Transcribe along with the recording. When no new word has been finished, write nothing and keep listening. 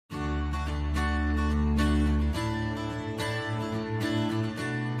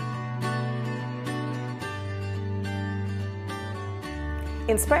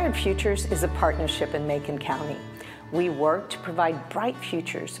Inspired Futures is a partnership in Macon County. We work to provide bright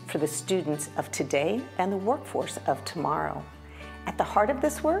futures for the students of today and the workforce of tomorrow. At the heart of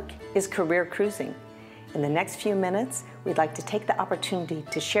this work is career cruising. In the next few minutes, we'd like to take the opportunity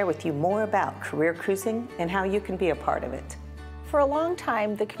to share with you more about career cruising and how you can be a part of it. For a long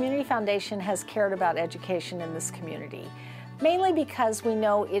time, the Community Foundation has cared about education in this community, mainly because we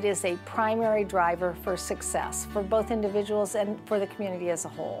know it is a primary driver for success for both individuals and for the community as a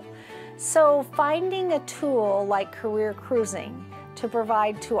whole. So finding a tool like career cruising to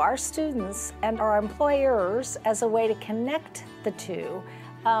provide to our students and our employers as a way to connect the two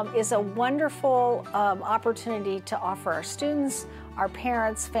is a wonderful opportunity to offer our students, our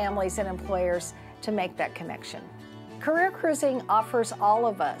parents, families, and employers to make that connection. Career cruising offers all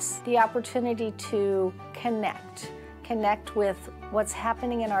of us the opportunity to connect with what's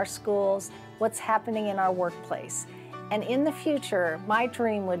happening in our schools, what's happening in our workplace. And in the future, my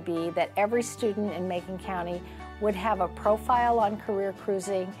dream would be that every student in Macon County would have a profile on career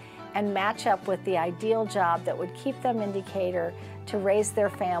cruising and match up with the ideal job that would keep them in Decatur to raise their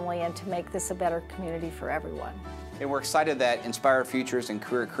family and to make this a better community for everyone. And we're excited that Inspired Futures and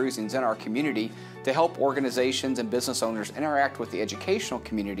Career Cruising is in our community to help organizations and business owners interact with the educational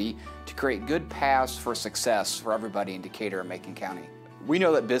community to create good paths for success for everybody in Decatur and Macon County. We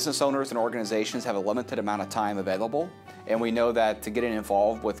know that business owners and organizations have a limited amount of time available, and we know that to get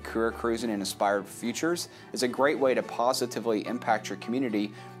involved with Career Cruising and Inspired Futures is a great way to positively impact your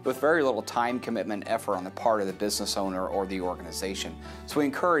community with very little time commitment effort on the part of the business owner or the organization. So we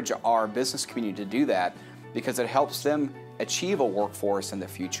encourage our business community to do that because it helps them achieve a workforce in the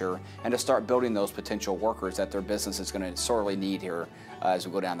future and to start building those potential workers that their business is going to sorely need here as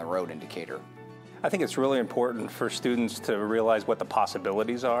we go down the road in Decatur. I think it's really important for students to realize what the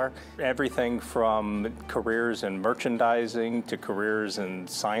possibilities are. Everything from careers in merchandising to careers in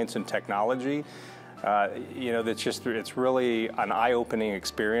science and technology. It's really an eye-opening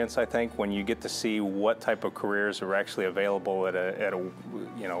experience, I think, when you get to see what type of careers are actually available at a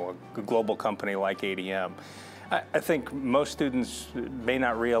global company like ADM. I think most students may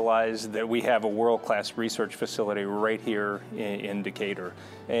not realize that we have a world-class research facility right here in Decatur.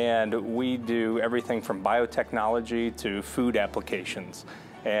 And we do everything from biotechnology to food applications.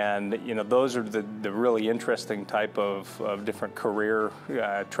 And those are the really interesting type of different career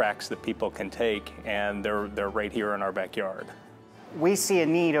tracks that people can take, and they're right here in our backyard. We see a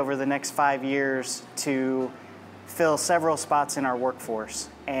need over the next 5 years to fill several spots in our workforce,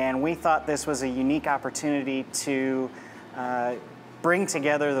 and we thought this was a unique opportunity to bring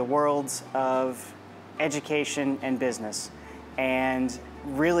together the worlds of education and business and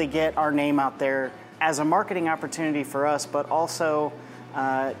really get our name out there as a marketing opportunity for us, but also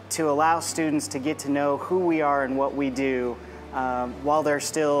to allow students to get to know who we are and what we do while they're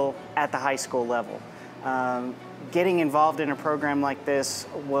still at the high school level. Getting involved in a program like this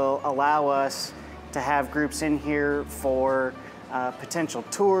will allow us to have groups in here for potential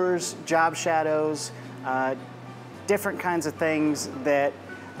tours, job shadows, different kinds of things that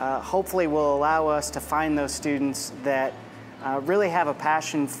hopefully will allow us to find those students that really have a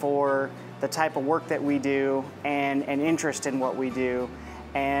passion for the type of work that we do and an interest in what we do,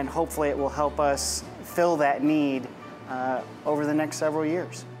 and hopefully it will help us fill that need over the next several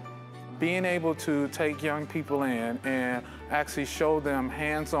years. Being able to take young people in and actually show them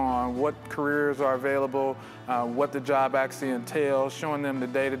hands-on what careers are available, what the job actually entails, showing them the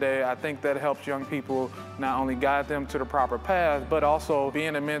day-to-day, I think that helps young people not only guide them to the proper path, but also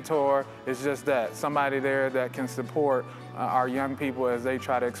being a mentor is just that, somebody there that can support our young people as they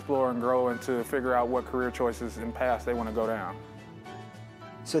try to explore and grow and to figure out what career choices and paths they want to go down.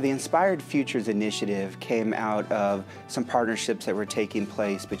 So the Inspired Futures initiative came out of some partnerships that were taking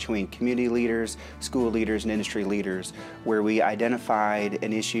place between community leaders, school leaders, and industry leaders, where we identified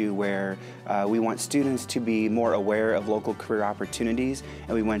an issue where we want students to be more aware of local career opportunities,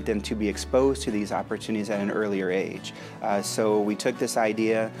 and we want them to be exposed to these opportunities at an earlier age. So we took this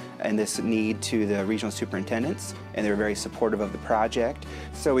idea and this need to the regional superintendents, and they were very supportive of the project.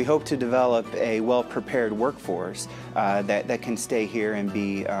 So we hope to develop a well-prepared workforce that can stay here and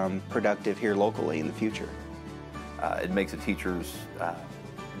be productive here locally in the future. It makes a teacher's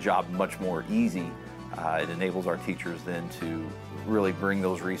job much more easy. It enables our teachers then to really bring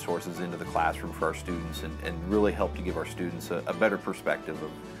those resources into the classroom for our students and really help to give our students a better perspective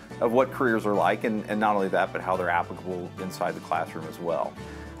of what careers are like, and not only that, but how they're applicable inside the classroom as well.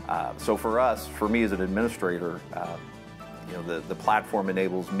 So for me as an administrator, the platform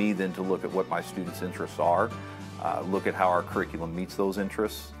enables me then to look at what my students' interests are, look at how our curriculum meets those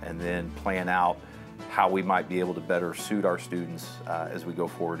interests, and then plan out how we might be able to better suit our students as we go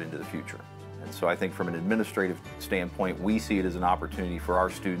forward into the future. And so I think from an administrative standpoint, we see it as an opportunity for our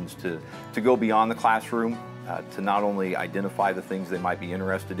students to go beyond the classroom, to not only identify the things they might be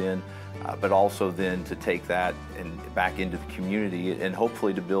interested in, but also then to take that and back into the community and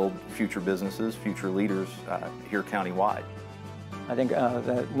hopefully to build future businesses, future leaders here countywide. I think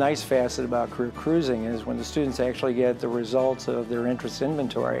the nice facet about career cruising is when the students actually get the results of their interest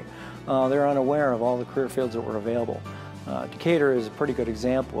inventory, they're unaware of all the career fields that were available. Decatur is a pretty good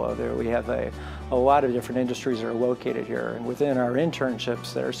example of it. We have a lot of different industries that are located here, and within our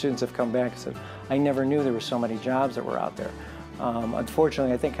internships that our students have come back and said, I never knew there were so many jobs that were out there.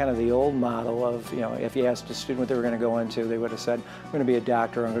 Unfortunately, I think kind of the old model of, if you asked a student what they were going to go into, they would have said, I'm going to be a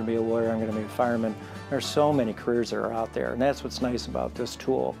doctor, I'm going to be a lawyer, I'm going to be a fireman. There's so many careers that are out there, and that's what's nice about this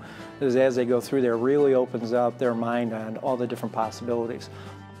tool, is as they go through there, it really opens up their mind on all the different possibilities.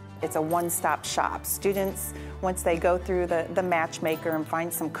 It's a one-stop shop. Students, once they go through the matchmaker and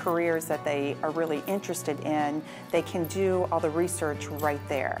find some careers that they are really interested in, they can do all the research right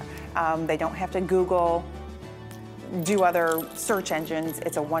there. They don't have to Google, do other search engines.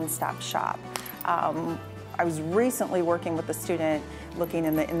 It's a one-stop shop. I was recently working with a student looking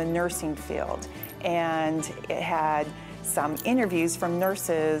in the nursing field, and it had some interviews from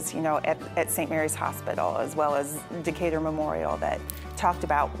nurses, at St. Mary's Hospital, as well as Decatur Memorial, that talked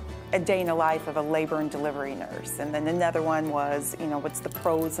about a day in the life of a labor and delivery nurse. And then another one was, what's the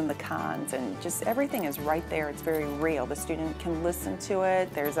pros and the cons, and just everything is right there. It's very real. The student can listen to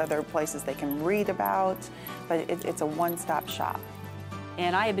it. There's other places they can read about, but it's a one-stop shop.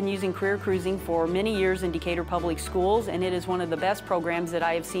 And I have been using Career Cruising for many years in Decatur Public Schools, and it is one of the best programs that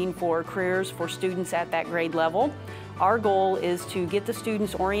I have seen for careers for students at that grade level. Our goal is to get the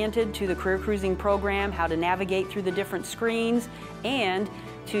students oriented to the Career Cruising program, how to navigate through the different screens, and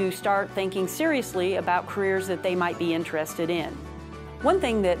to start thinking seriously about careers that they might be interested in. One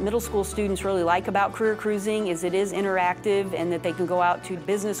thing that middle school students really like about Career Cruising is it is interactive, and that they can go out to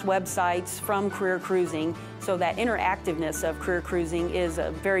business websites from Career Cruising. So that interactiveness of Career Cruising is a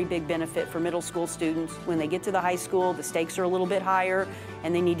very big benefit for middle school students. When they get to the high school, the stakes are a little bit higher,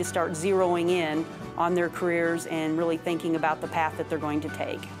 and they need to start zeroing in on their careers and really thinking about the path that they're going to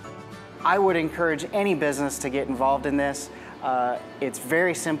take. I would encourage any business to get involved in this. It's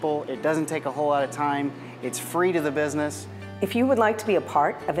very simple. It doesn't take a whole lot of time. It's free to the business. If you would like to be a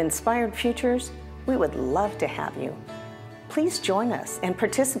part of Inspired Futures, we would love to have you. Please join us and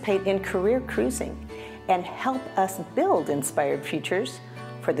participate in Career Cruising and help us build Inspired Futures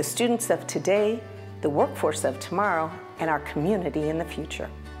for the students of today, the workforce of tomorrow, and our community in the future.